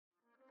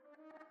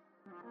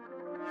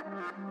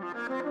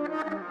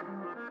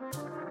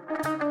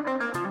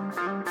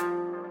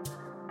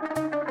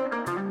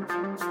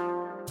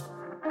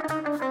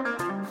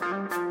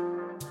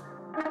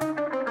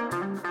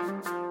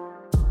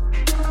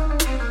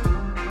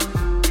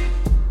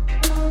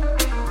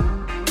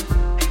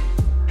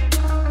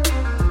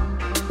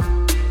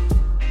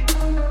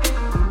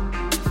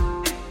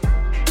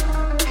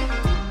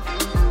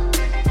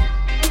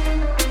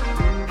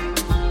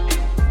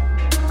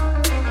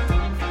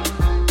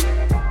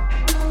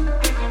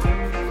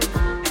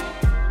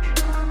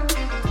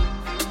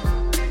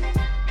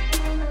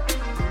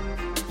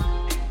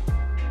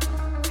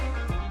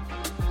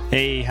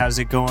Hey, how's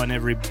it going,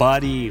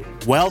 everybody?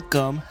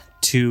 Welcome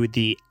to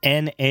the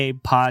NA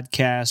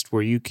podcast,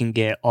 where you can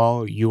get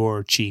all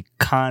your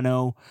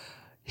Chicano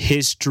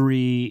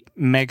history,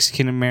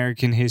 Mexican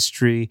American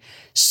history,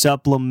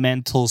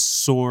 supplemental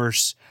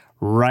source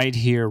right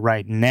here,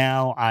 right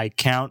now. I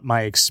count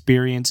my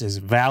experience as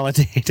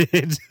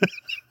validated.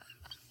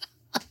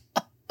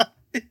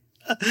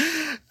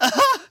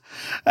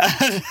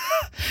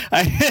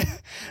 I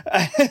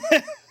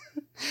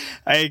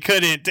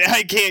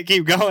can't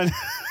keep going.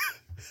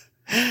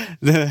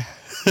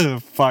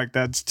 Fuck,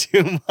 that's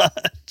too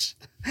much.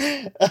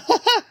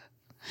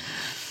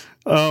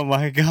 Oh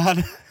my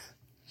god.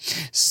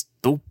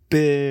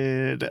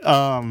 Stupid.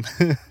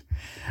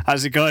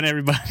 How's it going,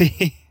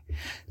 everybody?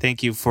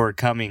 Thank you for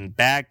coming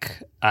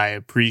back. I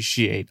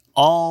appreciate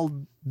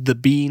all the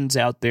beans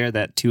out there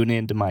that tune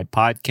into my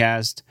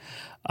podcast.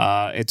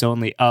 It's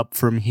only up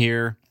from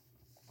here.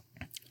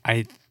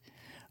 There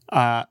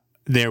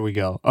we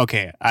go.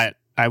 Okay,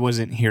 I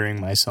wasn't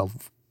hearing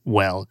myself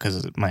well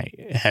because my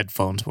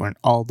headphones weren't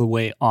all the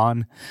way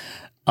on.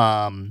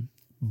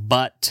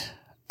 But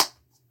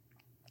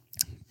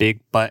big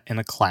butt and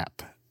a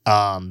clap.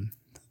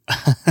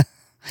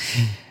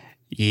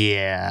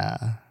 Yeah.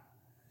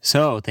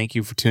 So thank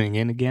you for tuning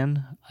in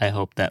again. I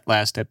hope that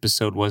last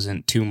episode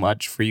wasn't too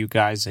much for you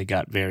guys. I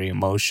got very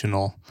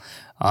emotional.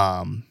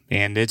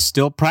 And it's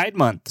still Pride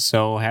Month,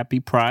 so happy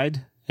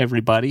Pride,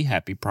 everybody.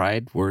 Happy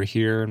Pride. We're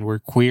here and we're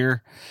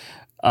queer.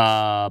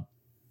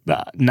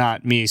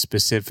 Not me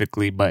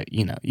specifically, but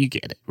you know, you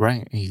get it,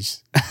 right?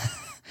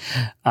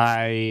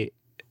 I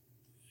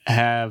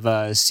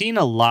have seen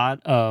a lot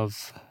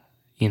of,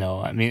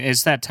 I mean,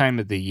 it's that time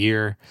of the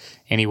year.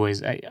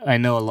 Anyways, I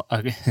know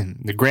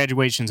the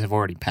graduations have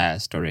already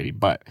passed already,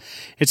 but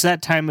it's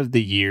that time of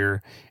the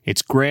year.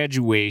 It's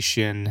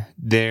graduation.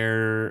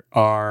 There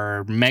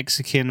are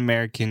Mexican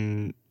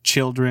American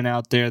children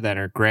out there that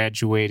are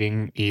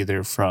graduating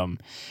either from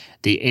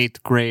the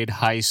 8th grade,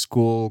 high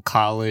school,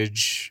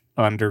 college,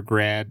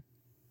 undergrad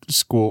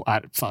school.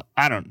 I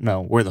don't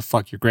know where the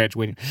fuck you're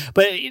graduating,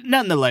 but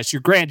nonetheless,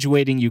 you're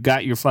graduating. You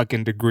got your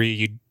fucking degree.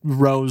 You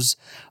rose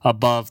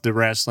above the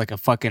rest like a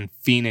fucking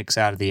phoenix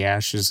out of the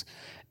ashes.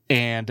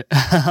 And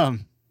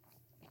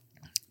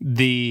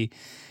the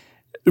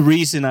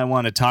reason I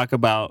want to talk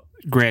about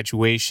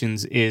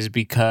graduations is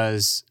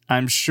because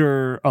I'm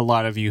sure a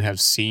lot of you have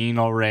seen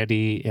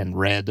already and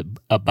read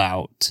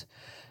about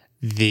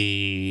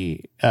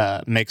the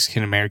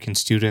Mexican American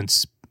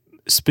students,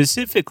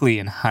 specifically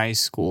in high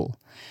school,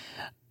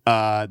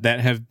 that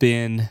have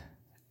been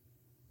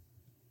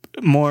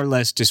more or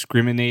less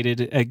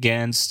discriminated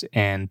against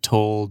and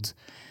told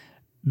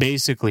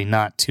basically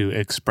not to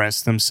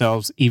express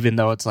themselves, even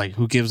though it's like,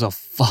 who gives a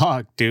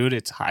fuck, dude?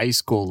 It's high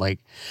school. Like,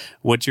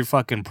 what's your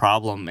fucking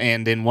problem?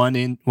 And in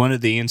one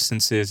of the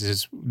instances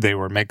is they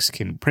were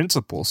Mexican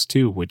principals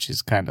too, which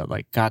is kind of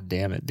like, god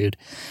damn it, dude.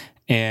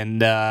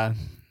 And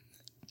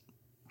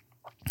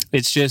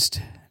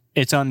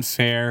it's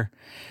unfair.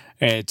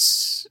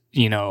 It's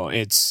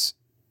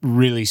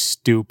really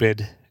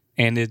stupid.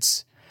 And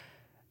it's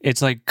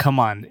like, come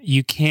on,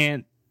 you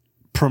can't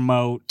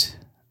promote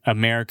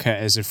America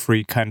as a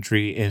free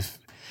country if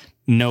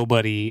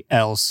nobody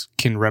else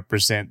can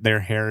represent their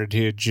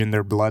heritage and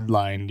their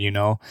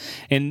bloodline,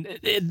 And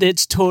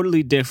it's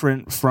totally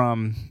different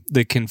from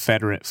the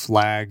Confederate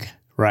flag,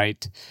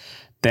 right?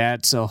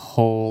 That's a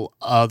whole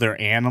other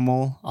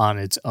animal on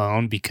its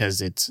own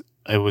because it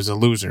was a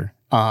loser.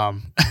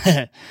 To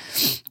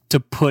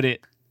put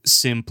it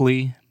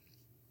simply,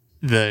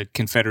 the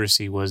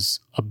Confederacy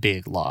was a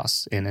big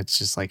loss. And it's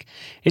just like,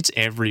 it's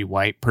every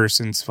white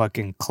person's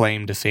fucking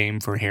claim to fame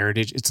for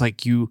heritage. It's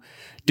like, you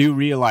do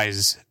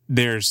realize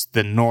there's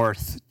the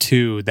North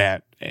too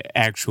that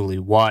actually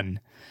won.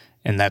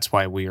 And that's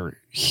why we are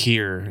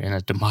here in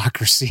a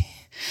democracy.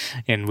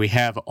 And we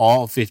have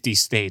all 50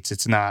 states.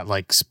 It's not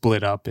like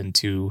split up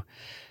into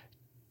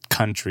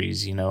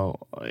countries,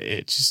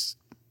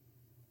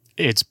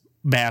 it's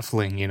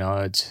baffling,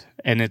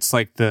 it's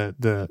like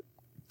the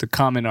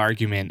common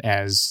argument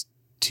as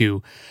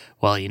to,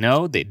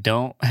 well, they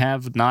don't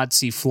have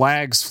Nazi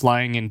flags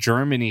flying in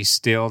Germany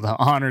still to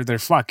honor their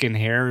fucking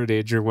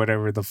heritage or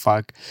whatever the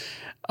fuck.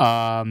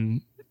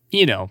 The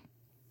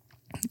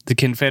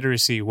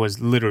Confederacy was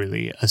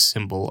literally a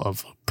symbol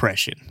of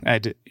oppression. I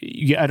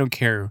don't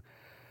care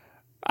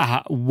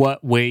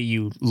what way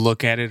you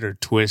look at it or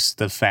twist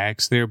the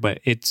facts there,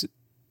 but it's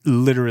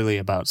literally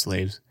about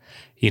slaves.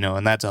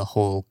 And that's a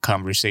whole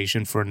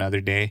conversation for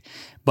another day.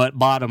 But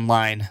bottom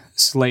line,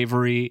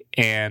 slavery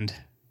and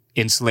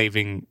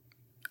enslaving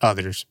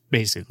others,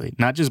 basically.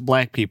 Not just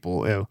black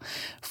people. Ew.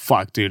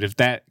 Fuck, dude. If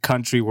that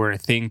country were a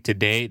thing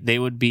today, they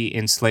would be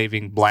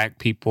enslaving black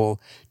people,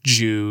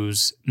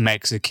 Jews,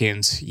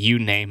 Mexicans, you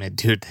name it,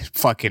 dude.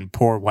 Fucking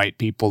poor white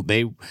people.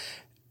 The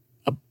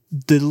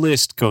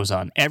list goes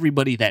on.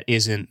 Everybody that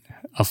isn't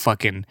a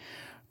fucking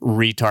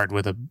retard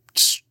with a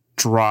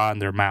straw in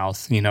their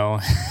mouth,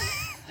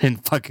 in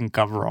fucking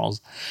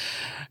coveralls.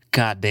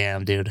 God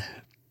damn, dude.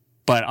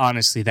 But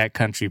honestly, that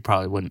country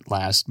probably wouldn't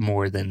last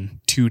more than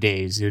 2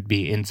 days it would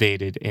be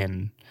invaded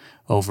and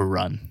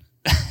overrun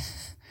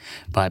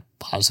by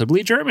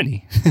possibly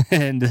Germany.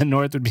 And the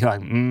North would be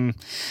like, I'm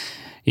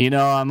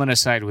going to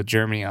side with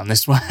Germany on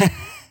this one.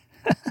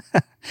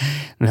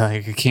 They're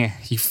like, I can't,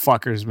 you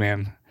fuckers,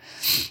 man.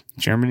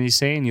 Germany's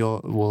saying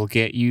we'll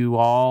get you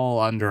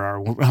all under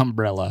our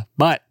umbrella.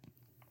 But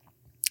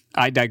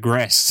I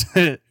digress.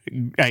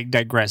 I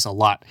digress a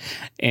lot.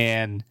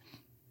 And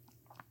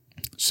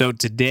so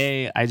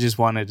today I just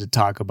wanted to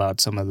talk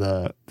about some of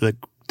the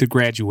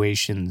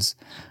graduations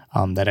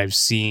that I've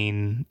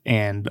seen,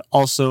 and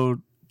also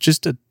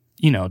just to,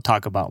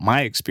 talk about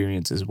my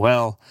experience as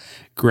well,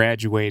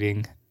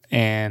 graduating.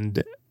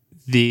 And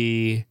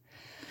the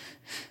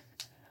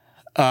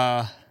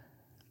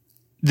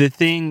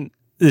thing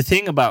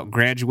about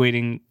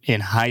graduating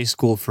in high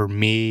school for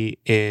me,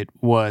 it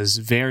was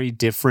very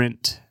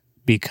different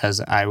because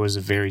I was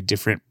a very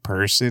different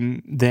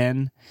person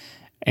then.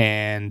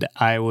 And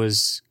I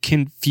was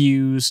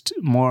confused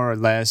more or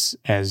less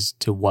as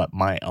to what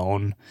my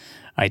own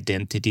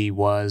identity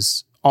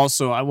was.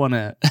 Also, I want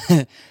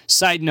to,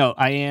 side note,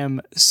 I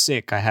am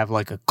sick. I have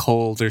like a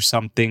cold or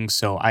something,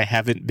 so I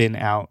haven't been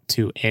out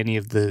to any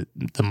of the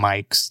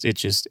mics.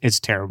 It's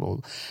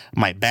terrible.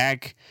 My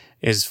back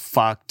is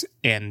fucked,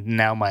 and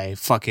now my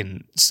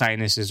fucking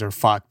sinuses are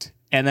fucked.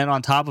 And then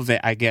on top of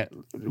it, I get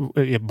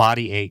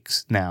body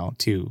aches now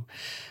too,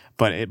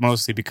 but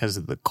mostly because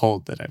of the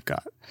cold that I've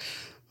got.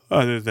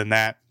 Other than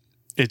that,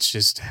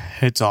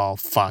 it's all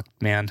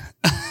fucked, man.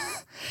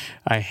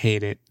 I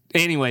hate it.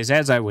 Anyways,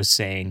 as I was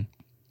saying,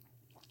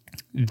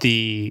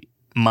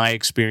 my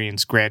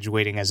experience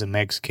graduating as a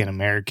Mexican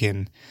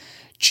American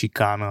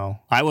Chicano,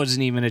 I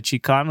wasn't even a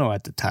Chicano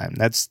at the time.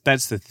 That's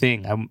the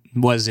thing. I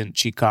wasn't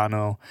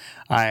Chicano.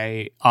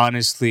 I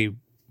honestly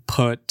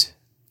put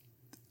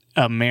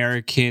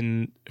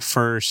American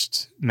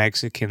first,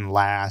 Mexican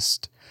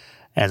last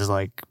as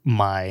like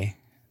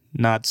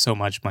not so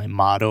much my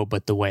motto,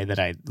 but the way that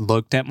I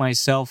looked at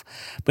myself.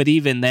 But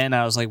even then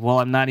I was like, well,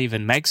 I'm not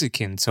even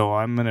Mexican, so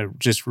I'm going to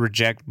just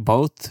reject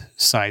both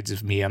sides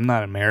of me. I'm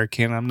not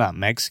American. I'm not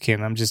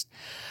Mexican. I'm just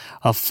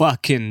a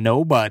fucking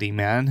nobody,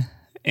 man.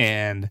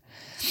 And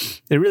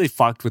it really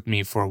fucked with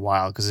me for a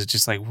while because it's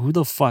just like, who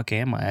the fuck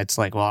am I? It's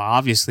like, well,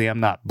 obviously I'm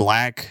not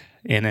black,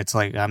 and it's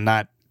like, I'm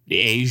not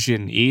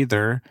Asian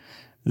either.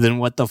 Then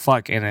what the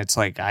fuck? And it's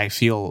like, I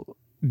feel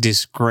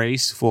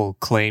disgraceful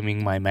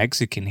claiming my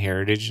Mexican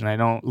heritage, and I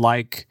don't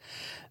like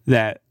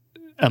that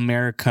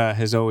America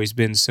has always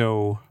been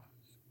so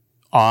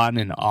on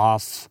and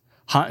off,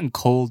 hot and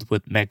cold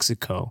with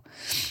Mexico,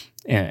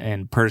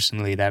 and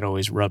personally that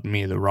always rubbed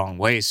me the wrong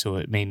way, so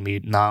it made me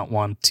not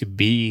want to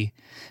be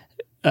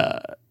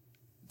to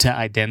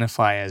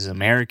identify as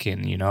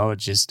American.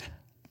 It's just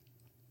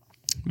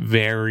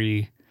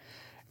very,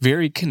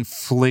 very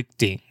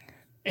conflicting.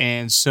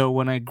 And so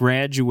when I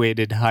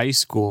graduated high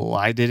school,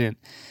 I didn't,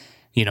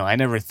 I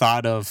never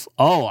thought of,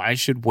 I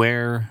should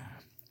wear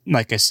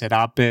like a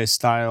serape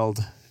styled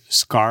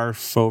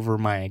scarf over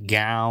my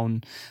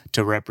gown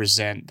to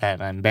represent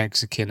that I'm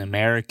Mexican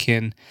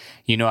American.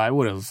 I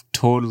would have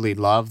totally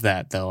loved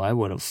that though. I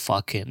would have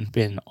fucking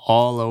been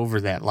all over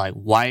that, like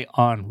white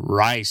on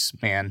rice,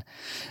 man.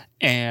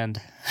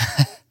 And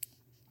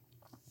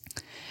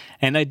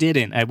and I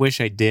didn't. I wish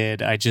I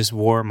did. I just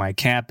wore my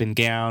cap and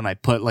gown. I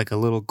put like a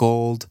little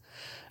gold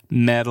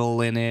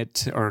medal in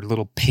it or a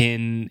little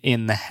pin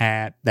in the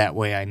hat. That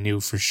way I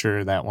knew for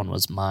sure that one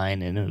was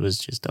mine, and it was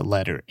just a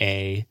letter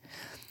A.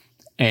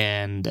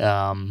 And,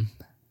 I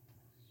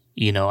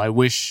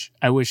wish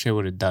I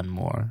would have done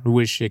more. I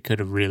wish I could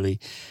have really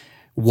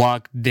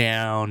walked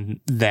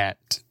down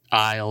that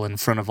aisle in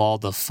front of all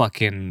the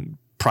fucking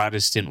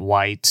Protestant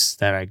whites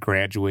that I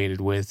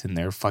graduated with and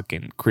their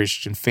fucking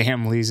Christian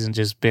families and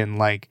just been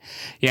like,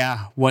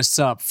 yeah, what's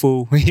up,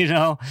 fool?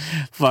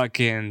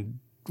 Fucking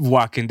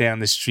walking down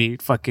the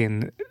street,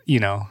 fucking,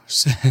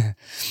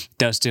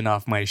 dusting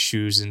off my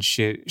shoes and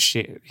shit,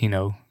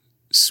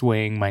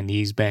 swaying my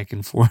knees back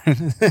and forth.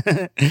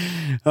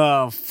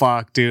 Oh,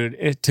 fuck,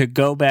 dude. To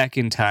go back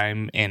in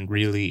time and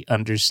really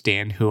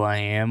understand who I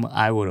am,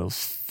 I would have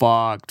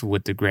fucked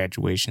with the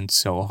graduation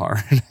so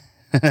hard.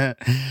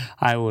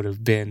 I would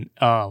have been,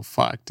 oh,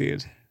 fuck,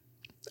 dude.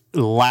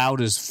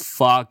 Loud as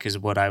fuck is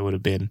what I would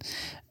have been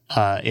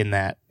in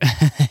that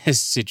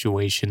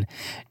situation.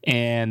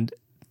 And,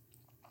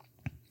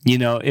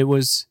 it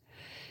was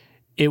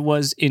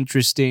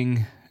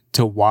interesting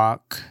to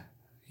walk,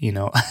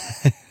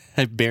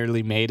 I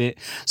barely made it.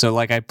 So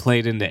like I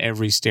played into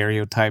every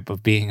stereotype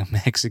of being a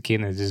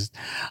Mexican.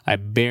 I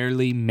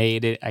barely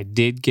made it. I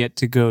did get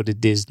to go to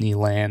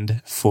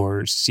Disneyland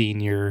for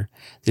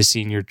the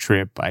senior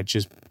trip. I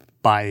just,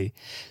 by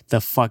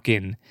the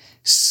fucking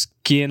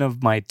skin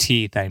of my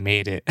teeth, I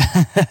made it.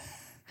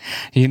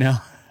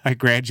 I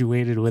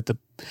graduated with a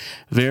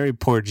very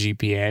poor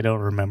GPA. I don't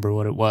remember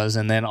what it was.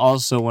 And then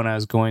also when I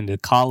was going to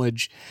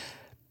college,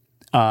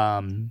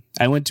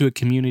 I went to a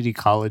community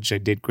college. I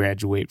did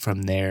graduate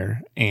from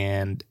there,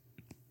 and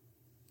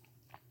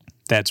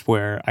that's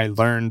where I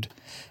learned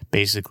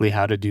basically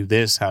how to do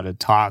this, how to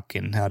talk,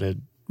 and how to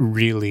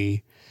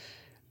really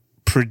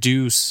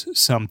produce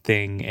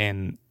something,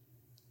 and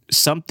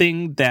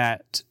something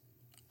that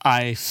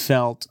I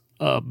felt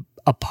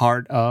a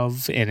part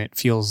of, and it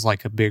feels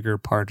like a bigger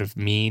part of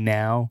me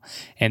now.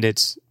 And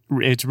it's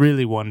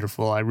really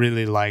wonderful. I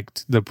really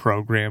liked the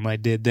program I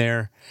did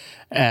there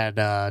at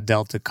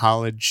Delta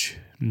College.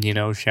 You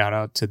know, shout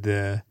out to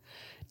the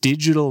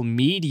digital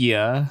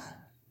media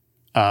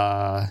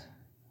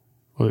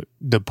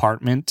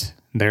department.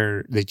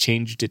 They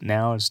changed it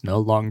now. It's no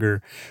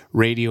longer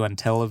radio and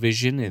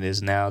television. It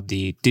is now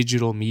the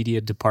digital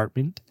media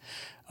department,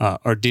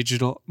 or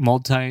digital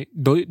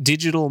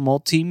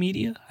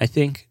multimedia, I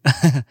think.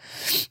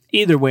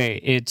 Either way,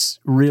 it's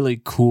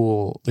really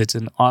cool. It's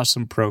an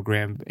awesome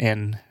program,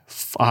 and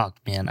fuck,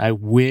 man, I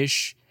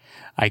wish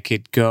I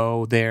could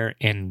go there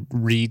and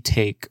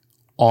retake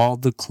all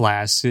the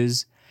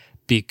classes,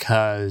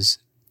 because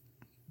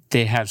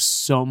they have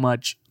so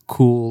much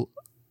cool,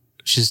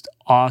 just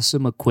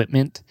awesome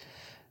equipment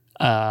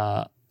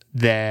that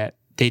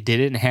they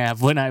didn't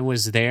have when I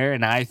was there.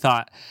 And I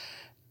thought,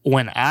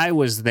 when I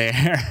was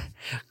there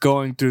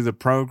going through the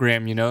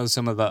program, you know,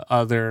 some of the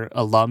other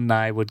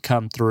alumni would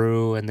come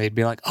through and they'd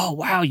be like, oh,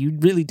 wow, you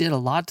really did a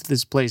lot to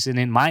this place. And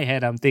in my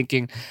head, I'm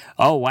thinking,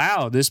 oh,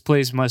 wow, this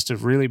place must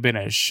have really been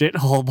a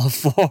shithole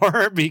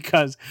before,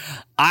 because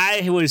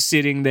I was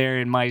sitting there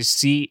in my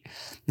seat,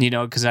 you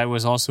know, because I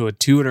was also a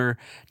tutor,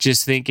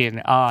 just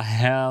thinking, oh,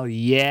 hell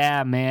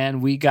yeah,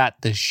 man, we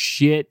got the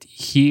shit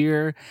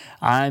here.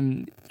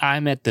 I'm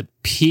at the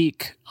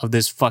peak of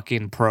this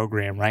fucking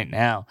program right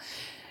now.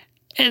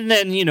 And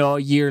then, you know, a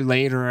year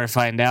later, I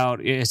find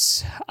out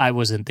I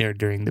wasn't there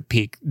during the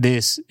peak.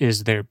 This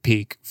is their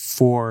peak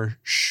for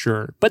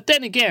sure. But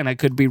then again, I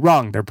could be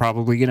wrong. They're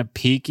probably going to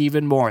peak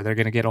even more. They're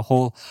going to get a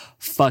whole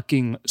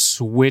fucking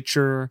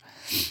switcher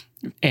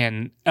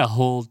and a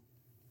whole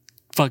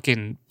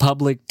fucking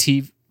public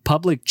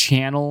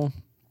channel,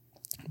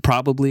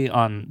 probably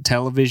on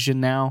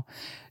television now.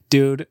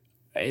 Dude,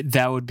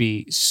 that would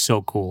be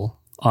so cool,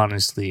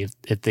 honestly,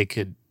 if they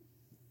could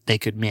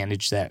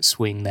manage that,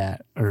 swing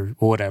that, or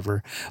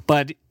whatever.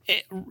 But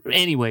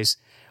anyways,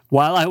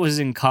 while I was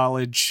in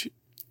college,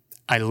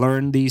 I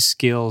learned these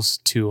skills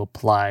to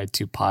apply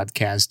to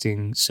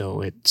podcasting.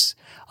 So it's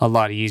a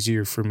lot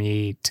easier for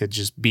me to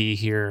just be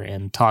here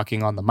and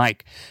talking on the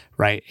mic,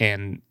 right?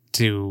 And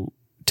to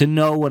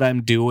know what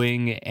I'm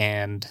doing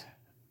and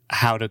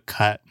how to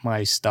cut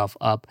my stuff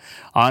up.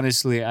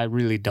 Honestly, I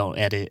really don't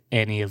edit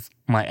any of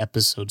my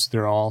episodes.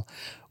 They're all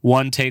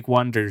one take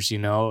wonders, you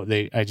know.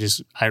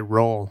 I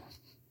roll.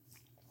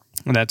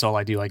 And that's all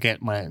I do. I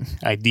get my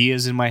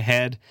ideas in my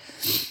head.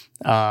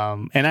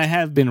 And I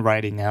have been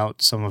writing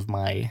out some of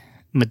my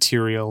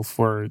material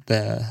for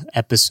the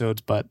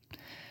episodes, but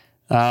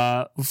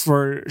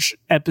for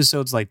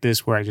episodes like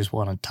this where I just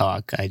want to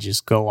talk, I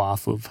just go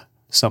off of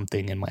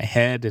something in my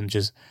head and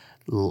just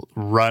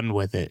run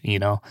with it, you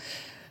know.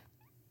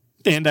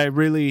 And I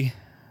really,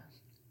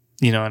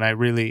 you know,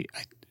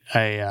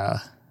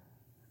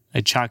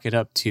 I chalk it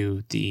up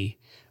to the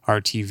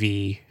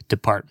RTV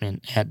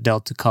department at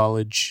Delta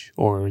College,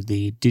 or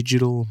the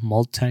digital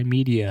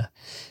multimedia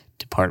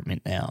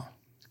department now.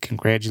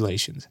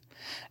 Congratulations.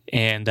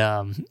 And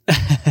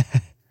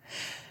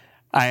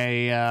and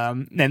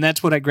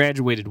that's what I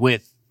graduated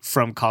with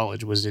from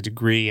college, was a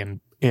degree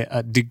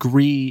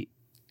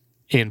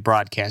in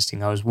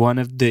broadcasting. I was one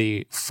of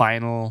the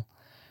final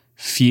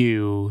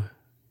few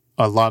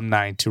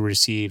alumni to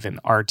receive an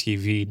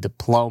RTV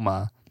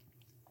diploma.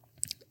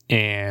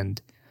 And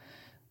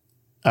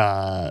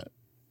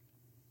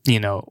you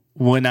know,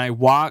 when I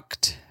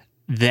walked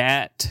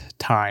that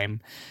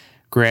time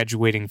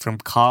graduating from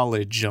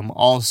college, I'm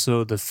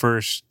also the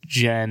first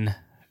gen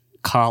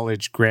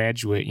college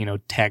graduate. You know,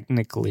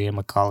 technically I'm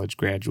a college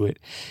graduate,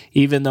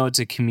 even though it's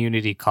a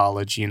community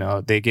college. You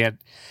know,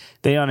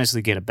 they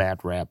honestly get a bad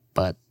rap,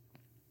 but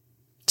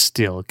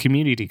still,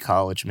 community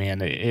college,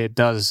 man, it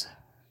does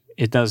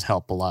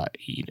help a lot.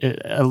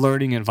 A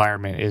learning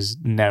environment is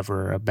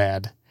never a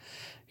bad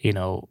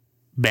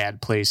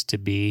place to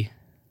be,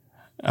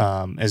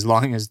 as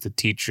long as the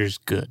teacher's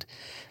good.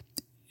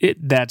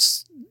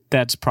 That's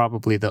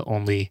probably the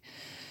only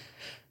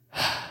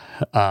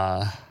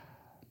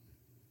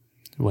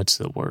what's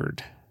the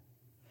word?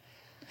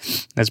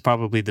 That's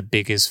probably the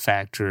biggest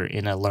factor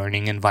in a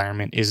learning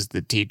environment, is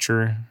the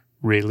teacher,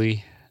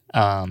 really.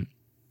 And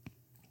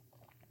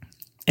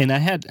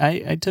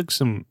I took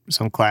some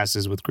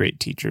classes with great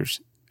teachers.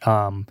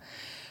 But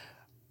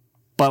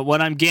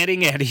what I'm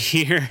getting at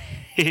here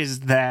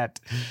is that,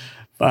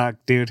 fuck,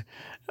 dude,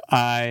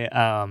 I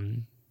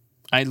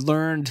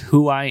learned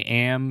who I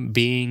am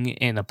being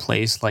in a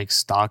place like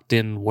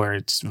Stockton, where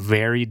it's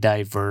very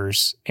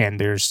diverse and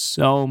there's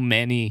so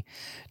many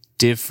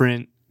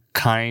different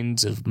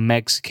kinds of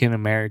Mexican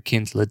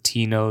Americans,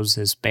 Latinos,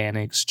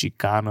 Hispanics,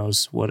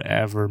 Chicanos,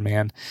 whatever,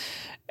 man.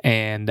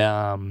 And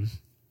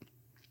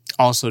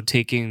also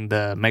taking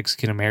the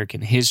Mexican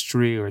American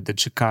history or the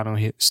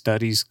Chicano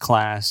studies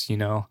class, you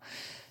know.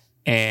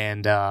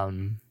 And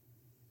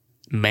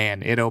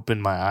man, it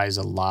opened my eyes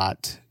a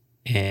lot.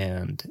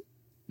 And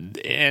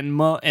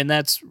and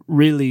that's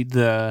really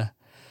the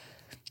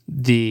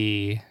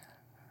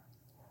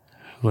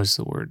what's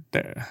the word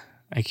there?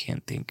 I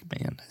can't think,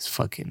 man. It's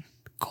fucking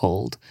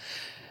cold.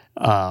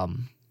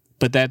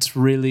 But that's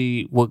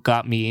really what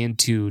got me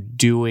into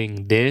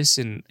doing this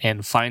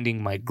and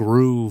finding my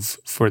groove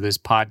for this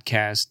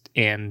podcast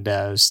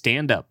and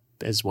stand up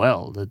as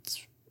well.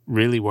 That's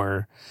really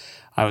where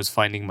I was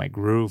finding my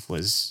groove,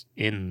 was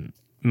in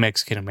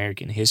Mexican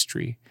American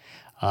history,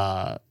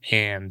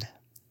 and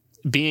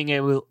being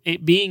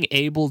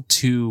able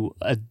to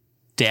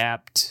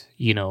adapt,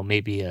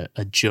 maybe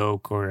a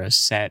joke or a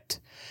set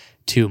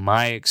to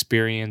my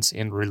experience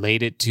and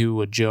relate it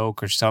to a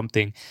joke or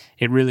something.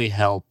 It really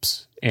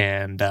helps.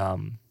 And,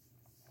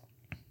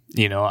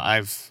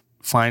 I've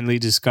finally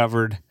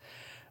discovered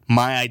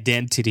my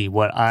identity,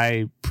 what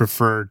I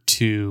prefer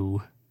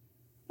to,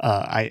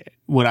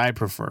 what I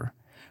prefer,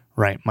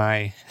 right?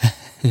 My,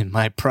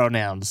 my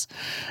pronouns.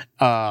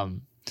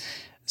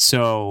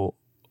 So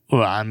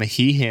I'm a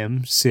he,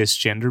 him,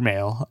 cisgender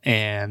male,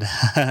 and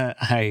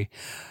I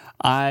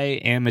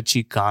am a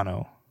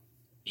Chicano.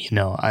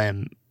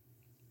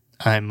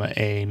 I'm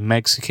a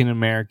Mexican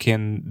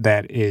American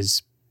that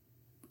is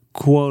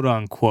quote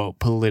unquote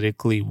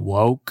politically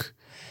woke.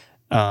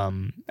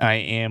 I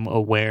am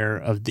aware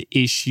of the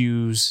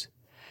issues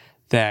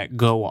that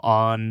go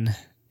on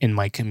in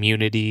my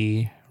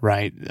community,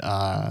 right?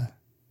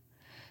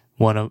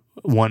 One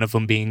of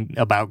them being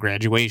about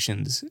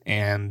graduations,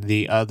 and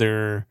the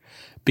other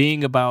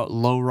being about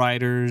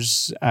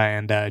lowriders,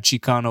 and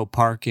Chicano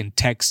Park in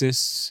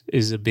Texas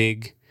is a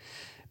big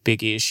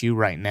issue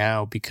right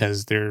now,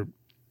 because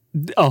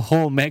a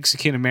whole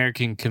Mexican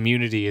American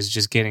community is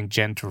just getting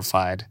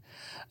gentrified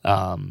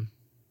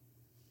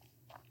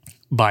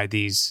by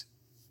these.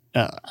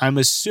 I'm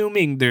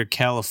assuming they're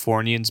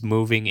Californians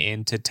moving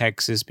into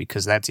Texas,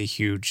 because that's a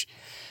huge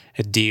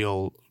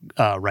deal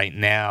right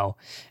now.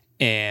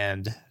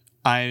 And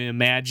I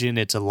imagine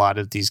it's a lot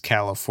of these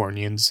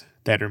Californians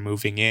that are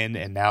moving in,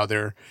 and now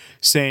they're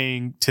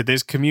saying to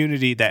this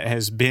community that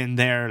has been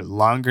there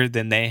longer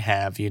than they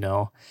have,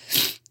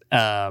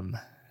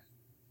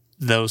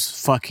 those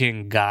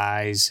fucking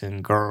guys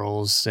and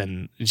girls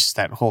and just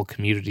that whole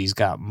community's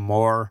got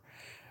more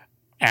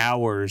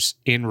hours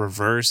in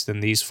reverse than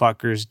these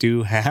fuckers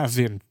do have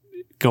in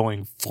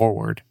going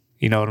forward.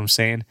 You know what I'm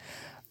saying?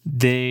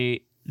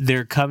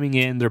 They're coming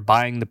in, they're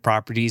buying the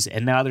properties,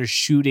 and now they're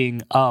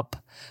shooting up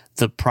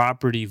the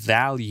property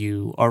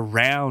value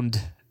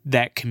around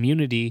that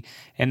community.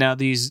 And now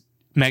these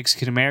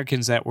Mexican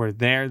Americans that were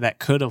there that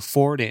could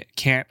afford it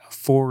can't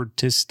afford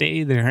to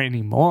stay there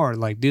anymore.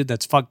 Like, dude,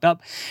 that's fucked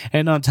up.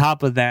 And on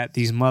top of that,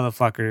 these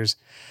motherfuckers,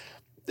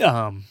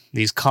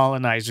 these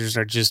colonizers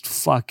are just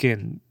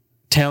fucking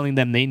telling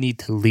them they need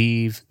to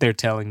leave. They're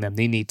telling them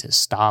they need to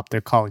stop.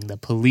 They're calling the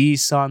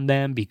police on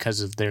them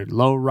because of their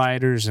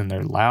lowriders and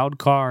their loud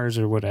cars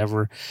or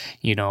whatever.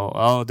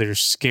 Oh, they're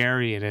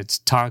scary and it's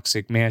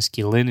toxic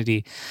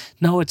masculinity.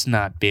 No, it's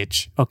not,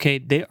 bitch. Okay,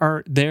 there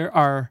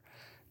are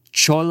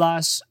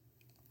cholas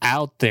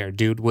out there,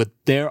 dude, with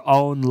their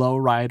own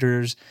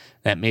lowriders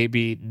that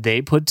maybe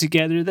they put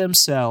together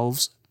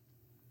themselves,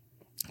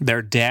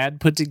 their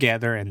dad put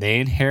together, and they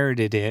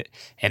inherited it,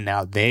 and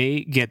now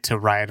they get to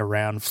ride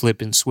around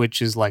flipping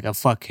switches like a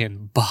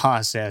fucking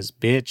boss-ass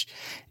bitch.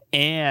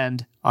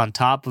 And on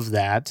top of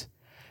that,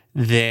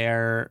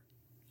 they're,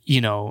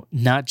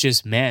 not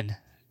just men,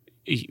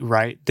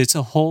 right? It's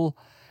a whole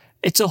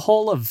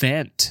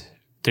event.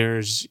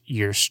 There's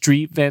your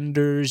street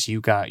vendors,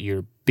 you got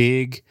your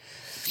big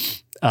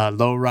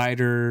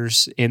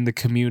lowriders in the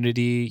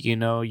community,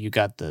 you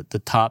got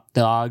the top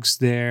dogs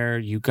there,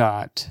 you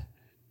got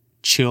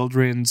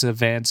children's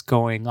events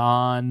going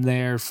on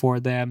there for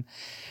them.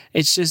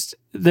 It's just,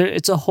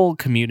 it's a whole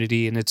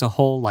community, and it's a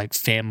whole like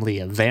family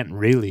event,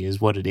 really, is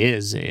what it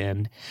is.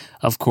 And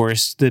of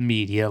course, the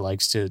media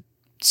likes to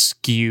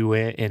skew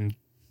it and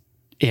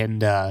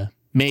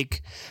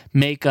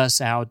make us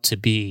out to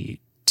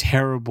be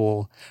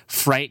terrible,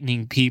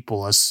 frightening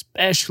people,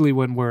 especially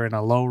when we're in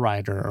a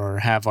lowrider or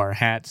have our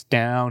hats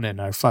down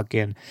and our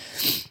fucking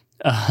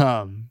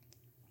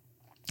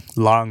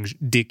long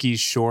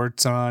Dickies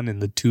shorts on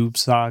and the tube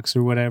socks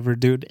or whatever,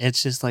 dude.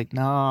 It's just like,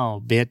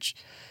 no, bitch.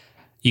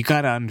 You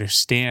got to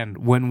understand,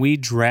 when we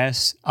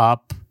dress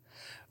up,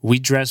 we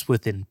dress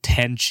with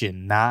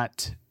intention,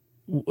 not,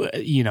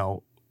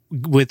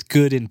 with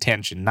good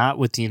intention, not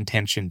with the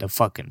intention to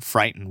fucking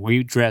frighten.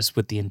 We dress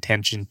with the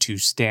intention to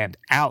stand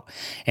out.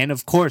 And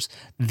of course,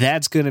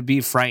 that's going to be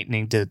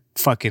frightening to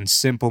fucking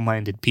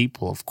simple-minded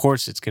people. Of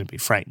course it's going to be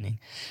frightening.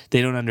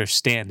 They don't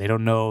understand. They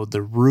don't know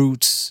the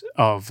roots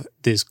of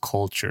this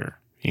culture.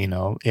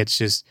 It's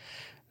just,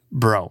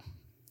 bro,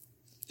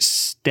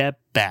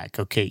 step back.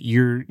 Okay,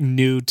 you're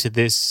new to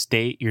this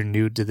state. You're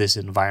new to this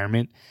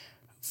environment.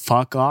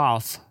 Fuck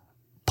off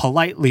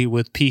politely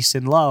with peace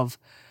and love,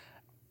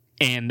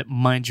 and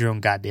mind your own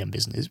goddamn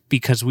business,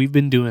 because we've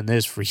been doing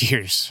this for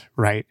years,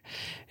 right?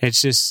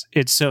 It's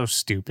so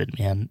stupid,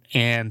 man.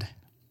 And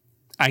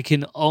I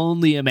can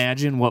only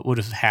imagine what would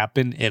have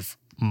happened if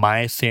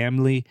my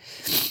family,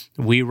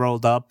 we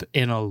rolled up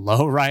in a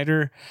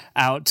lowrider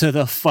out to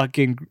the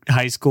fucking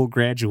high school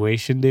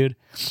graduation, dude,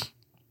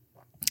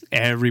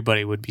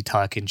 everybody would be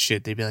talking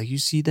shit. They'd be like, you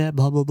see that,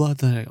 blah, blah, blah.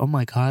 They're like, oh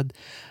my God,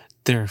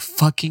 they're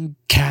fucking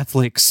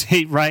Catholics.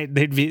 Right?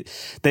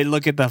 They'd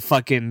look at the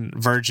fucking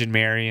Virgin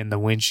Mary in the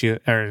windshield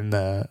or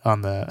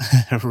on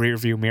the rear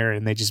view mirror,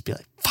 and they'd just be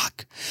like,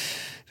 fuck,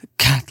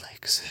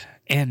 Catholics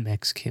and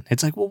Mexican.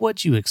 It's like, well,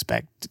 what'd you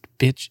expect,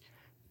 bitch?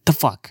 The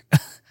fuck?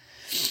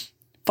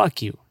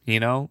 Fuck you,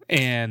 you know?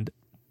 And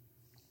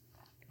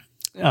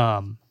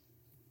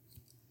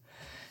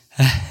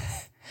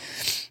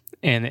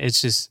and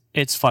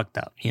it's fucked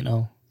up, you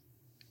know?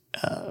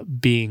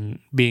 Being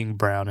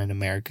brown in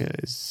America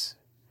it's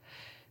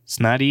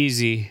not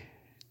easy.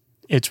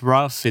 It's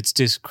rough. It's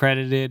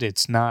discredited.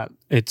 It's not,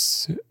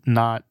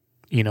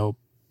 you know,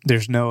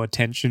 there's no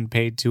attention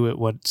paid to it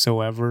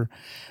whatsoever.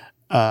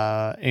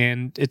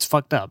 And it's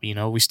fucked up, you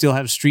know. We still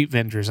have street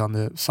vendors on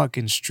the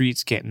fucking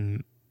streets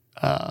getting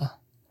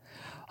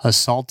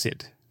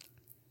assaulted.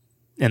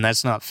 And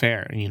that's not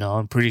fair, you know.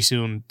 And pretty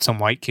soon some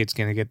white kid's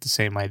going to get the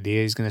same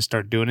idea. He's going to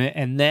start doing it.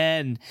 And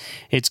then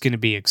it's going to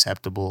be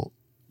acceptable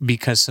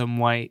because some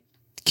white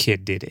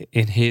kid did it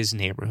in his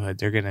neighborhood.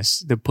 They're going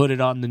to put it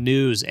on the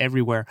news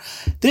everywhere.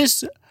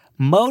 This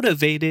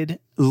motivated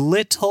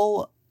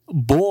little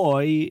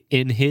boy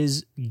in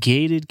his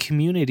gated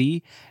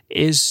community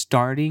is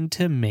starting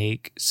to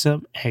make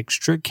some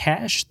extra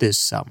cash this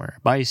summer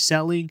by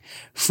selling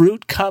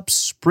fruit cups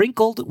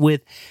sprinkled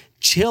with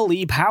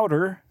chili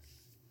powder,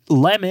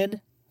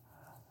 lemon,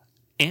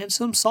 and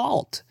some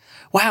salt.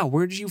 Wow,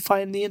 where did you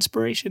find the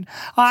inspiration?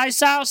 I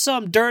saw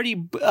some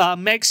dirty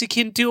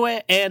Mexican do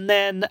it, and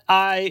then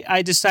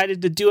I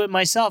decided to do it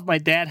myself. My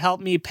dad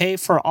helped me pay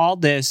for all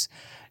this.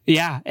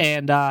 Yeah,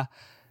 and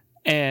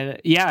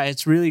yeah,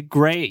 it's really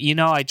great. You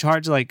know, I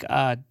charge like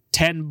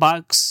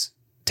 $10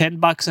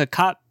 a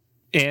cup,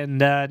 and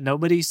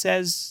nobody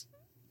says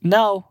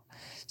no.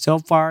 So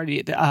far,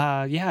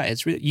 yeah,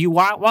 it's really. You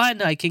want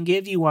one? I can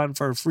give you one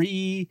for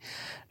free.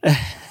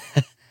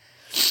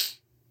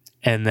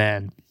 And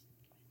then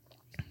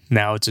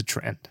now it's a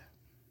trend.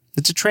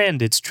 It's a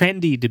trend. It's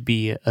trendy to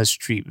be a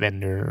street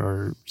vendor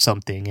or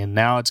something. And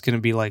now it's going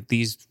to be like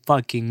these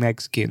fucking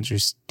Mexicans are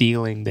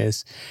stealing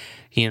this.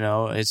 You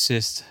know, it's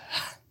just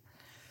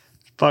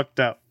fucked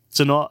up.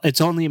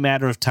 It's only a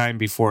matter of time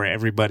before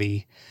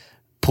everybody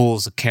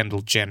pulls a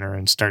Kendall Jenner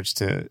and starts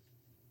to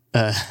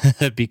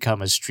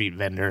become a street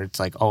vendor. It's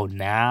like, oh,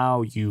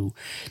 now you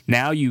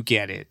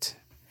get it.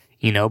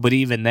 You know, but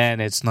even then,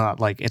 it's not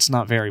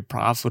very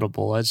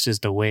profitable. It's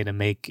just a way to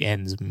make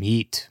ends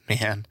meet,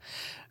 man.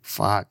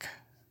 Fuck.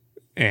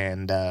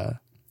 And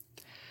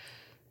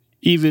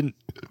even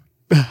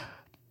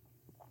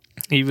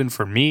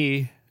for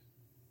me,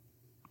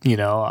 you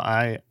know,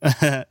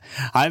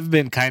 I've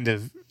been kind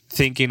of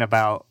thinking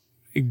about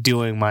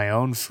doing my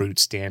own fruit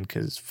stand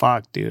because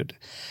fuck, dude,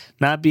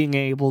 not being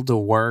able to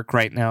work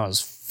right now is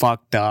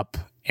fucked up.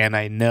 And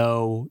I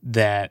know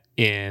that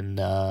in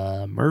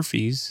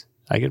Murphy's,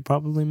 I could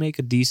probably make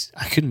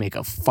I could make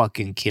a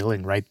fucking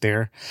killing right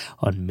there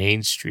on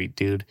Main Street,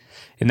 dude.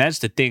 And that's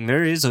the thing.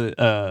 There is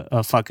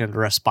a fucking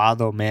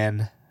Raspado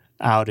man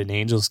out in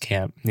Angels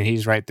Camp, and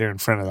he's right there in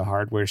front of the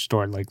hardware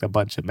store. Like a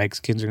bunch of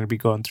Mexicans are going to be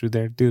going through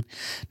there, dude.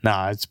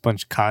 Nah, it's a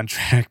bunch of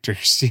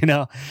contractors, you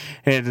know?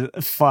 And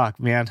fuck,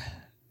 man.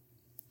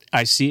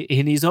 I see,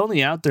 and he's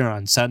only out there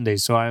on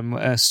Sundays, so I'm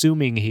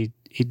assuming he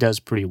does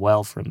pretty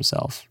well for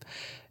himself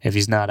if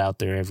he's not out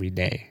there every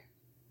day.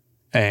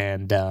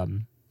 And,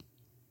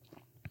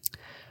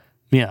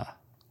 yeah,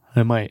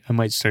 I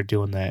might start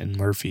doing that in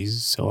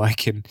Murphy's so I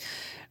can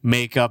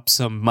make up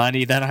some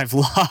money that I've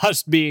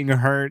lost being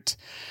hurt.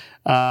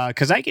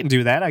 Because I can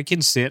do that. I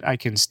can sit, I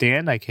can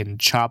stand, I can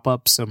chop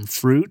up some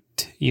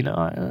fruit. You know,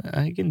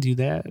 I can do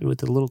that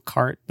with a little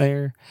cart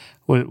there.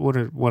 What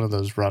are one of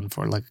those run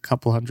for? Like a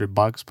couple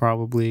 $100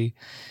 probably.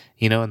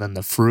 You know, and then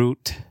the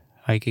fruit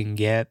I can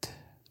get.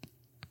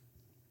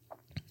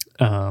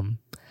 And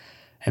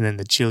then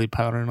the chili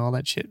powder and all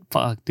that shit.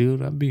 Fuck,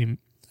 dude, I'd be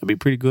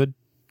pretty good.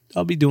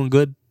 I'll be doing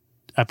good.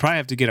 I probably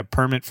have to get a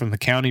permit from the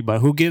county,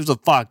 but who gives a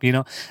fuck, you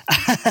know?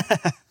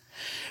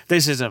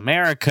 This is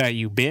America,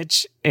 you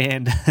bitch.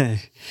 And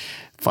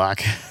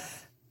fuck.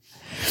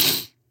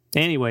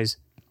 Anyways,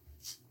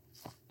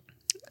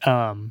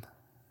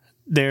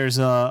 there's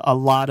a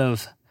lot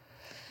of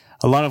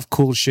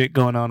cool shit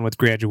going on with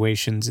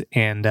graduations,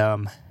 and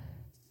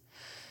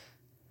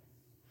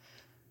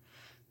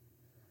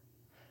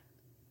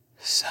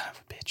son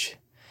of a bitch.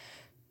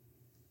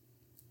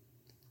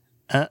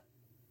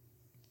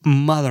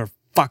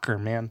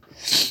 Motherfucker, man.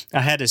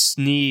 I had to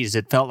sneeze.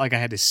 It felt like I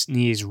had to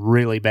sneeze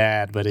really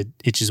bad, but it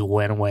just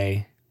went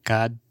away.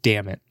 God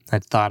damn it. I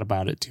thought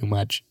about it too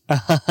much.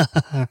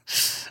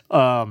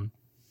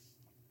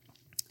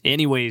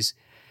 Anyways,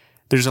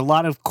 there's a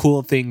lot of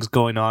cool things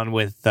going on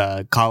with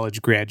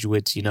college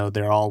graduates. You know,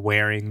 they're all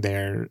wearing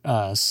their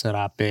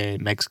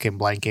serape Mexican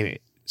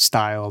blanket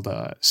styled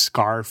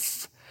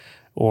scarf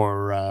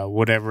or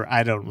whatever.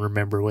 I don't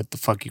remember what the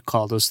fuck you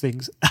call those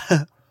things.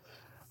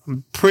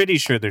 I'm pretty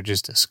sure they're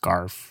just a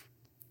scarf.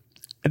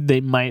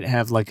 They might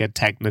have like a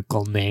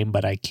technical name,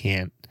 but I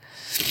can't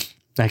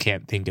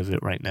think of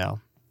it right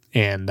now.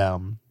 And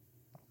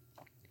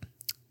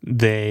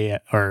they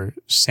are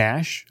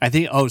sash. I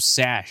think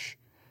sash.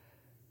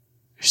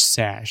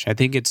 I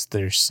think it's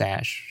their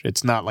sash.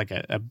 It's not like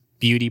a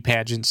beauty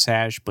pageant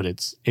sash, but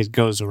it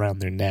goes around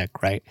their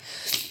neck, right?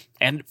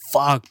 And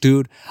fuck,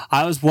 dude,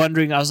 I was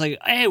wondering, I was like,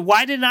 hey,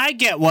 why didn't I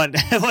get one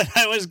when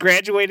I was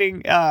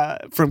graduating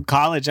from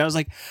college? I was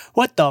like,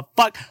 what the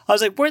fuck? I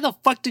was like, where the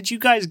fuck did you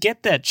guys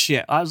get that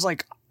shit? I was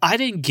like, I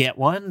didn't get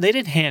one. They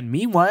didn't hand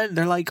me one.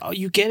 They're like, oh,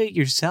 you get it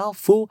yourself,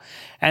 fool?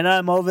 And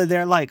I'm over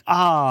there like,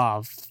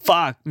 oh,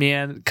 fuck,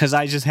 man. Because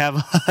I just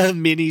have a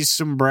mini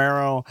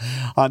sombrero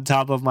on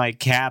top of my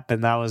cap,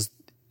 and that was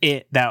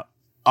it.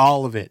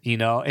 All of it, you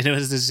know? And it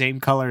was the same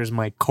color as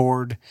my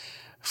cord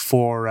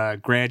for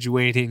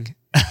graduating.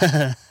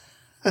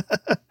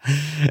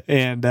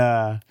 And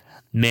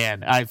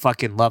man, I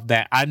fucking love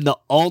that. I'm the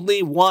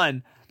only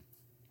one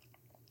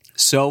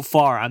so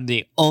far. I'm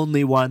the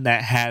only one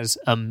that has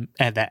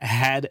that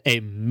had a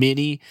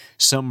mini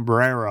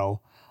sombrero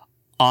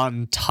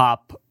on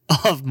top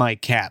of my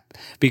cap,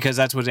 because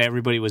that's what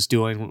everybody was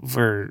doing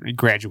for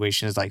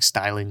graduation, is like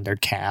styling their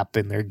cap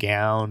and their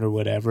gown or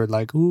whatever.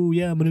 Like, oh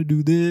yeah, I'm gonna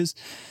do this.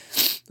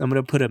 I'm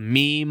going to put a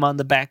meme on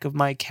the back of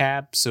my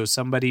cap so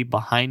somebody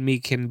behind me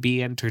can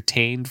be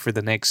entertained for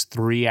the next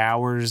 3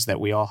 hours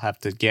that we all have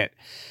to get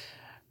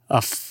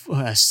a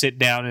sit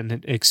down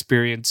and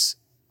experience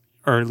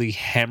early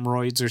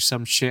hemorrhoids or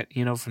some shit,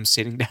 you know, from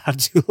sitting down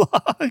too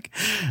long.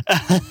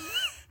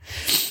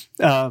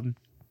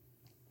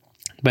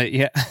 But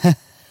yeah,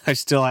 I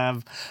still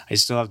have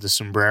the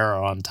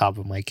sombrero on top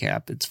of my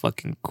cap. It's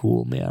fucking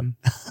cool, man.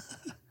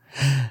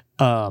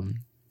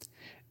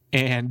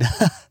 And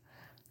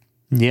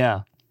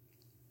yeah.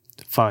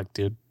 Fuck,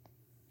 dude.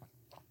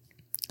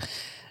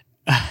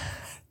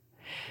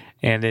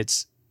 And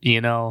it's, you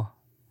know,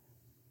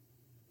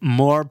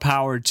 more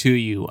power to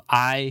you.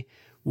 I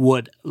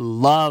would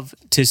love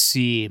to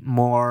see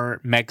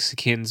more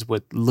Mexicans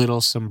with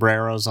little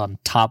sombreros on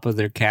top of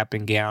their cap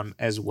and gown,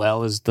 as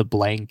well as the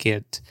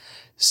blanket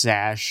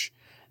sash.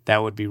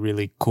 That would be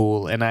really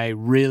cool. And I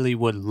really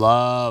would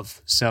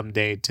love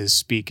someday to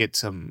speak at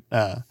some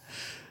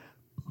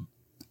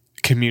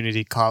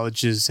community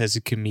colleges as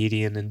a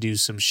comedian and do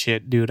some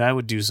shit. Dude, I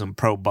would do some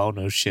pro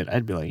bono shit.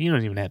 I'd be like, you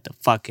don't even have to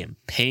fucking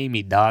pay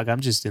me, dog.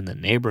 I'm just in the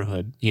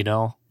neighborhood, you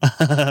know?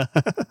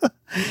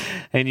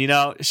 And, you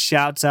know,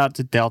 shouts out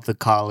to Delta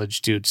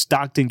College, dude.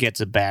 Stockton gets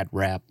a bad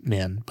rap,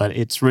 man, but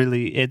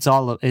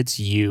it's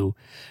you,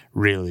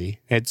 really.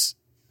 It's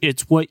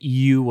what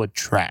you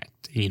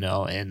attract, you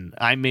know? And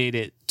I made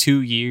it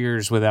 2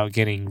 years without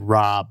getting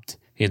robbed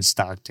in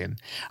Stockton.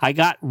 I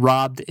got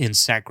robbed in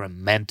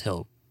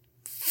Sacramento.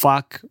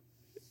 Fuck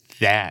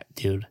that,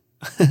 dude.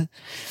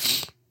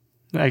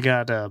 I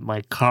got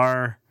my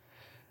car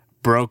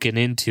broken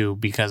into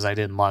because I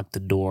didn't lock the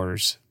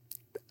doors.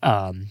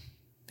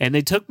 And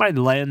they took my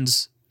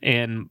lens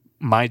and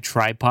my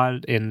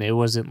tripod, and it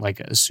wasn't like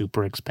a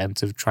super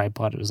expensive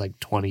tripod. It was like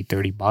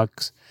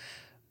 $20-$30.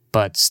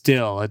 But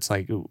still, it's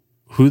like,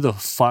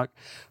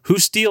 who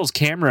steals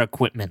camera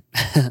equipment?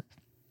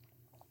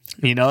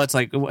 You know, it's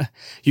like,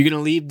 you're going to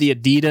leave the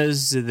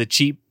Adidas, the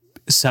cheap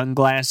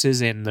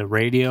sunglasses and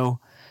the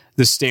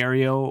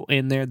stereo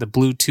in there, the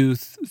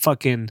Bluetooth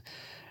fucking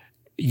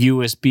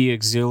USB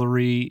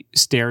auxiliary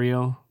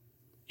stereo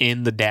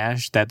in the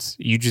dash.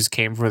 You just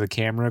came for the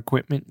camera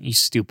equipment, you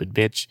stupid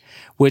bitch.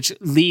 Which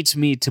leads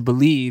me to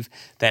believe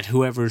that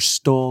whoever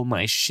stole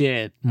my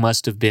shit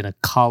must have been a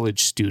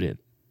college student,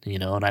 you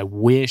know, and I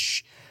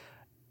wish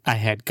I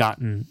had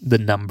gotten the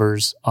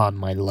numbers on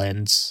my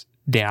lens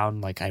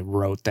down. Like, I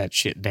wrote that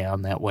shit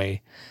down, that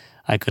way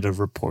I could have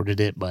reported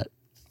it, but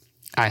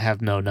I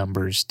have no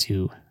numbers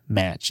to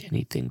match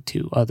anything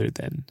to other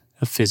than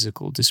a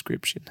physical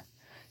description.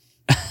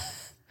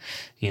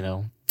 You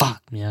know,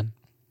 fuck, man.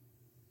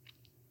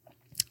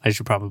 I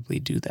should probably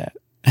do that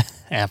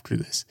after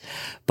this.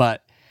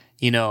 But,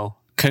 you know,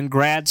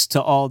 congrats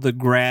to all the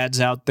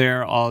grads out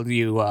there, all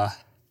you, oh,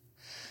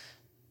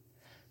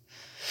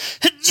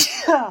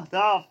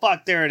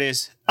 fuck, there it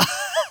is.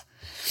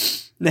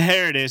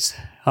 There it is.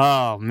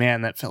 Oh,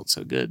 man, that felt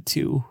so good,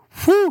 too.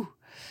 Whew.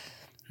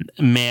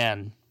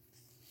 Man.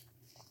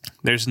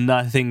 There's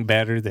nothing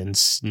better than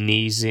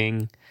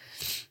sneezing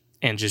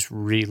and just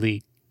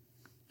really,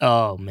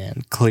 oh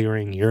man,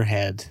 clearing your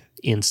head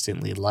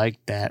instantly like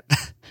that.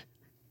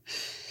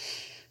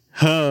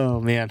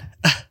 Oh man.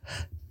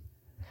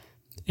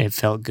 It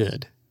felt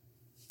good.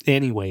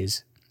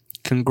 Anyways,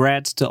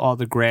 congrats to all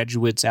the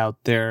graduates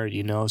out there.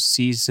 You know,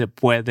 si se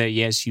puede,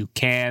 yes you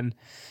can.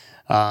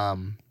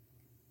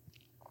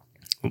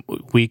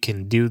 We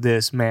can do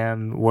this,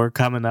 man. We're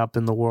coming up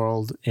in the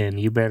world, and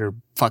you better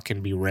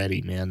fucking be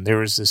ready, man. There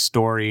was a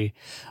story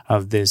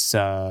of this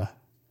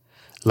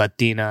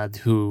Latina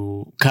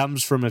who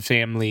comes from a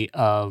family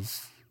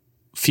of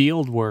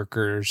field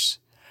workers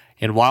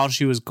And while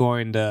she was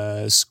going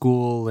to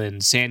school in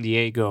San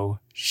Diego,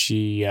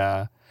 she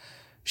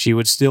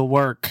would still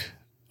work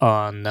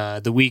on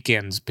the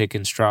weekends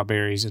picking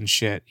strawberries and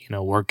shit, you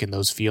know, working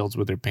those fields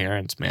with her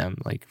parents, man.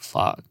 Like,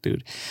 fuck,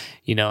 dude.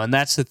 You know, and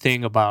that's the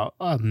thing about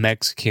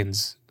Mexican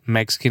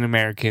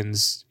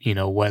Americans, you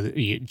know, whether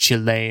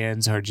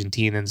Chileans,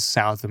 Argentinians,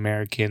 South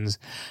Americans,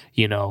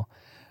 you know,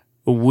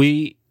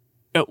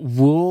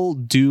 we'll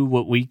do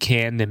what we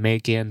can to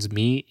make ends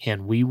meet,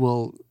 and we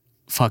will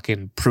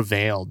fucking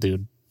prevail,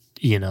 dude.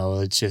 You know,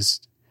 it's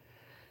just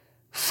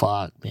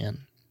fuck,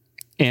 man.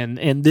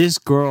 And this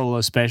girl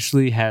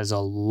especially has a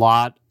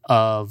lot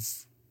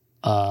of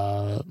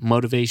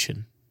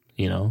motivation,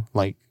 you know,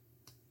 like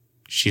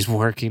she's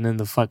working in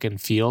the fucking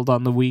field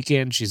on the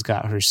weekend. She's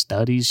got her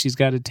studies she's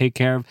got to take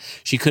care of.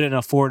 She couldn't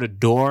afford a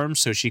dorm,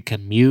 so she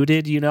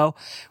commuted, you know.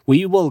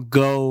 We will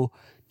go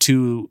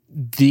to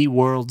the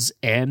world's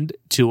end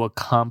to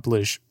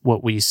accomplish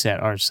what we set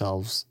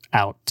ourselves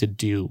out to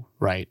do,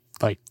 right?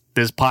 Like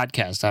this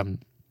podcast, I'm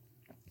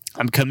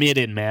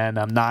committed, man.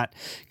 I'm not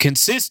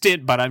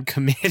consistent, but I'm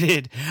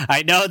committed.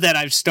 I know that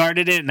I've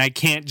started it and I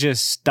can't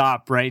just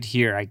stop right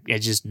here. I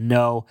just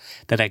know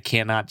that I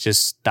cannot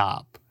just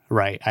stop,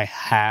 right? I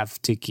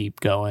have to keep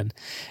going.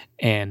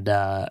 And,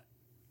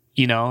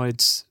 you know,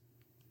 it's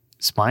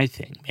my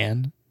thing,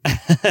 man.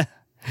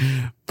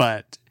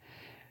 But,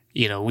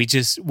 you know,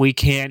 we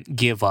can't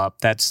give up.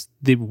 That's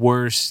the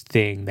worst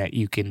thing that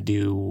you can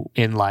do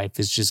in life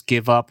is just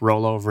give up,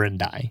 roll over and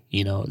die.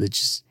 You know,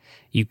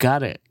 you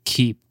gotta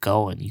keep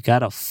going. You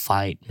gotta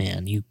fight,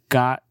 man. You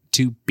got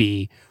to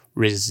be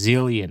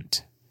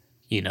resilient.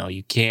 You know,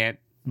 you can't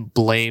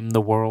blame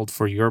the world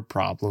for your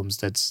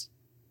problems. It's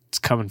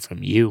coming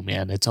from you,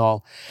 man. It's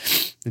all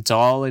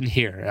in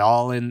here,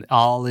 all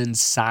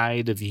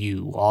inside of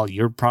you. All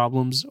your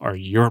problems are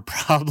your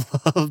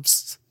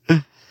problems.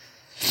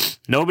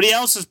 Nobody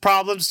else's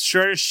problems.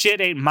 Sure as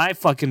shit ain't my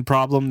fucking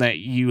problem that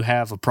you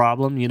have a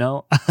problem, you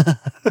know?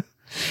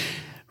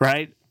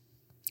 Right?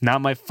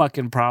 Not my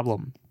fucking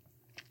problem.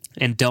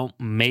 And don't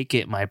make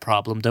it my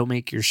problem. Don't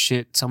make your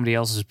shit somebody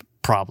else's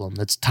problem.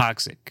 That's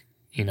toxic,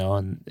 you know,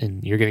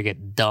 and you're going to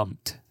get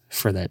dumped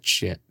for that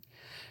shit.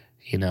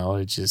 You know,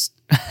 it just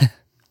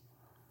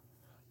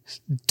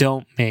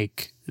don't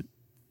make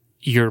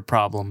your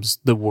problems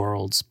the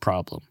world's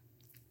problem.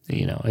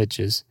 You know,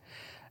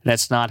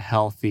 that's not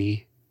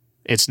healthy.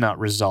 It's not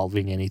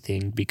resolving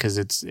anything because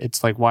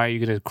it's like, why are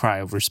you going to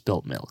cry over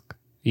spilt milk?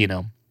 You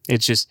know,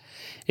 it's just,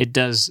 it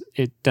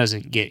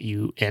doesn't get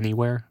you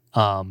anywhere.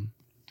 You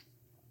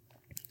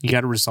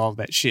got to resolve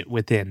that shit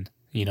within,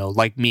 you know,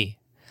 like me.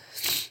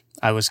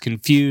 I was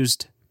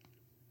confused.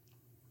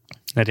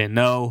 I didn't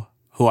know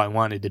who I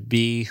wanted to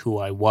be, who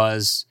I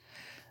was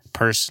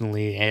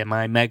personally. Am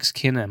I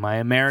Mexican? Am I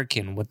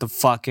American? What the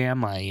fuck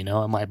am I? You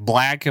know, am I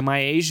black? Am I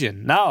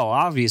Asian? No,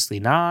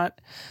 obviously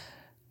not.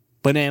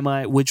 But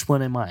which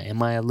one am I?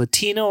 Am I a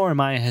Latino or am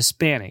I a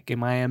Hispanic?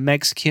 Am I a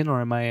Mexican or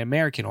am I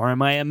American? Or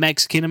am I a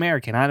Mexican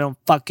American? I don't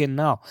fucking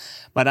know.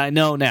 But I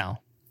know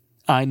now.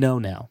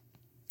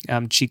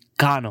 I'm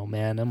Chicano,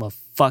 man. I'm a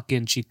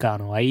fucking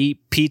Chicano. I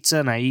eat pizza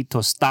and I eat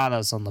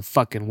tostadas on the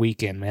fucking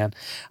weekend, man.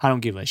 I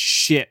don't give a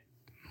shit.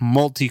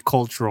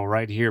 Multicultural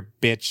right here,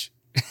 bitch.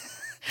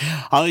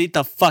 I'll eat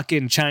the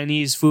fucking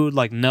Chinese food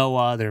like no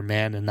other,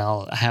 man, and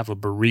I'll have a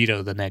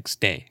burrito the next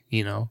day,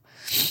 you know?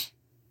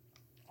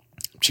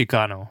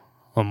 Chicano.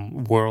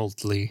 I'm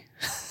worldly.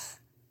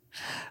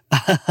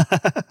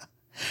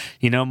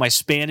 You know, my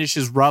Spanish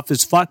is rough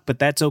as fuck, but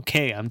that's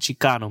okay. I'm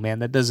Chicano, man.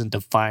 That doesn't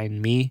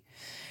define me.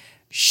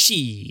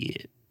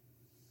 Shit.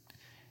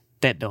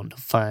 That don't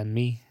define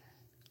me.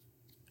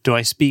 Do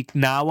I speak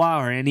Nawa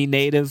or any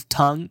native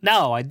tongue?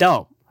 No, I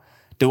don't.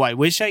 Do I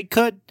wish I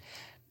could?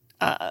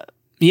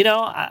 You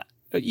know,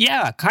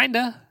 yeah,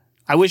 kinda.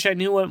 I wish I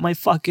knew what my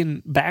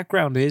fucking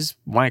background is,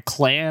 my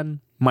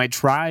clan, my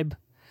tribe.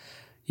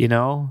 You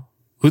know,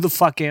 who the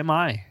fuck am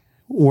I?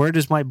 Where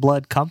does my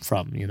blood come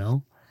from, you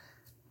know?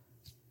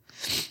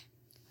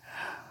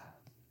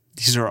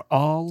 These are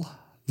all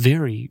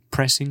very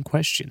pressing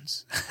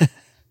questions.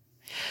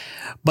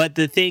 But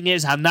the thing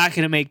is, I'm not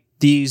going to make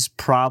these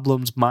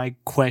problems, my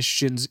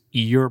questions,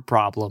 your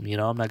problem. You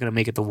know, I'm not going to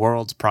make it the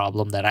world's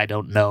problem that I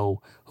don't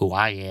know who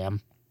I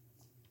am.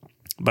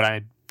 But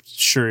I'm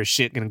sure as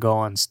shit going to go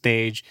on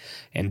stage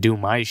and do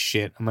my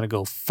shit. I'm going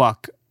to go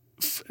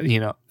you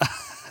know.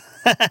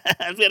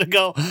 I'm going to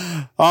go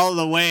all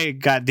the way.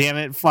 God damn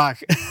it.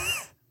 Fuck.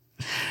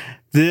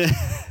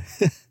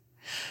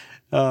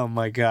 Oh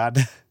my God.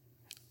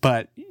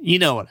 But you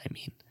know what I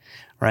mean,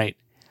 right?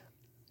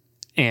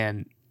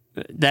 And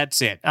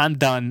that's it. I'm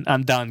done.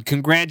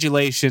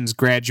 Congratulations,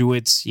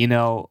 graduates. You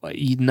know,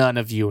 none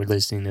of you are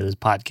listening to this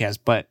podcast,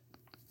 but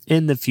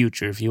in the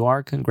future, if you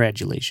are,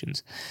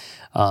 congratulations.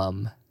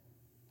 I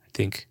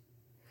think,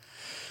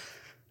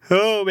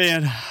 oh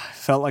man,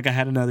 felt like I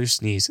had another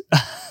sneeze,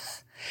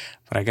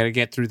 but I got to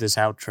get through this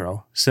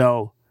outro.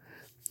 So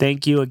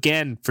thank you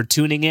again for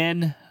tuning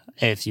in.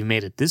 If you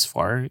made it this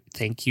far,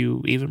 thank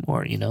you even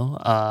more, you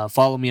know.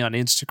 Follow me on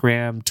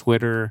Instagram,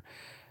 Twitter,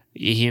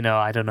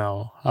 I don't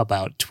know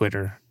about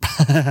Twitter.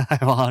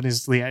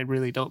 I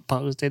really don't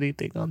post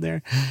anything on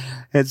there.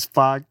 It's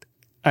fucked.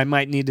 I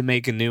might need to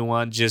make a new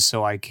one just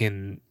so I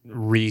can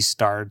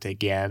restart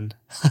again.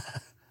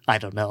 I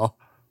don't know.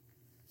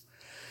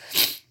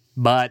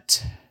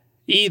 But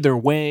either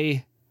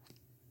way,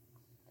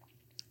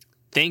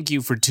 thank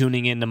you for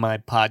tuning into my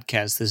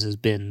podcast. This has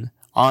been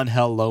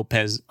Angel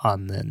Lopez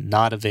on the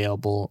Not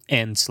Available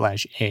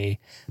N/A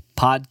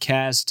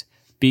podcast.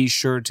 Be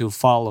sure to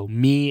follow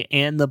me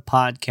and the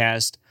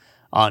podcast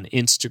on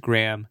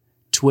Instagram,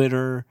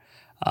 Twitter,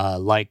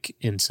 like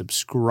and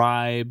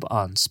subscribe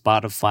on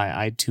Spotify,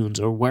 iTunes,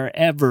 or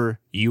wherever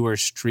you are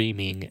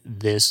streaming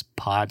this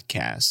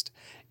podcast.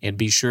 And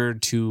be sure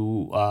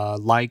to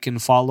like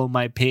and follow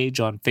my page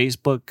on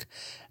Facebook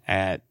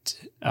at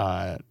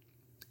the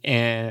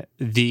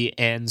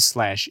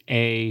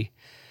N/A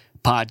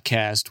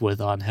podcast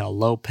with Angel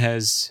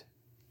Lopez.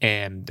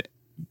 And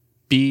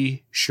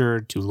be sure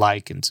to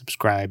like and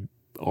subscribe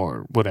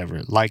or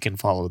whatever. Like and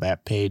follow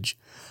that page.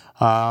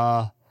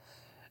 And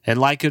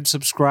like and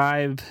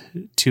subscribe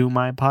to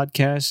my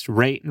podcast.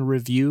 Rate and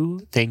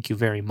review. Thank you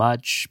very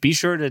much. Be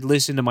sure to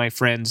listen to my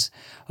friends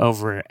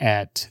over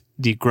at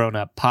the Grown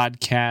Up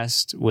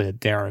Podcast with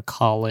Derek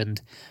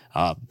Holland.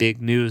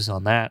 Big news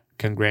on that.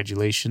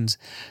 Congratulations,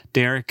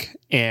 Derek.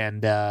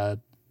 And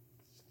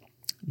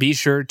be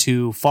sure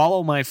to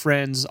follow my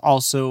friends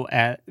also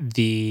at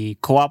the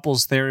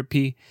Coapples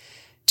Therapy.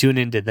 Tune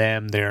into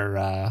them.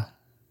 They're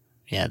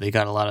they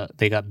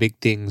got big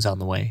things on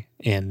the way.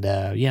 And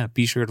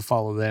be sure to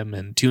follow them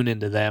and tune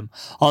into them.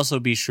 Also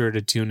be sure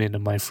to tune into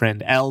my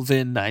friend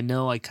Elvin. I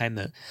know I kind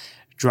of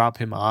drop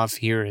him off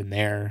here and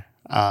there,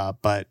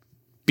 but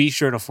be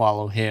sure to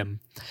follow him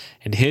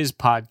and his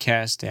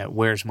podcast at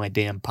Where's My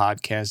Damn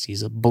Podcast.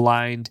 He's a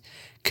blind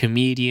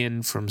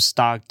comedian from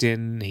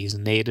Stockton. He's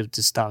native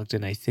to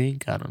Stockton, I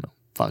think. I don't know.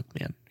 Fuck,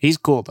 man. He's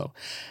cool, though.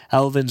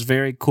 Elvin's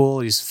very cool.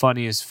 He's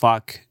funny as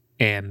fuck.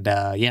 And,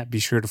 be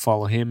sure to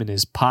follow him and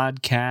his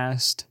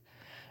podcast.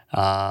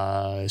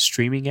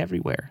 Streaming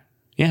everywhere.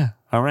 Yeah,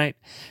 all right.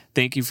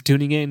 Thank you for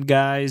tuning in,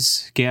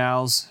 guys,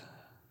 gals,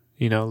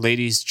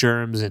 ladies,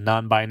 germs, and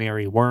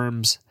non-binary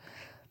worms.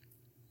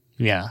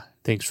 Yeah,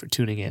 thanks for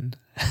tuning in.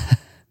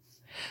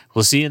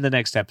 We'll see you in the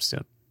next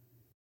episode.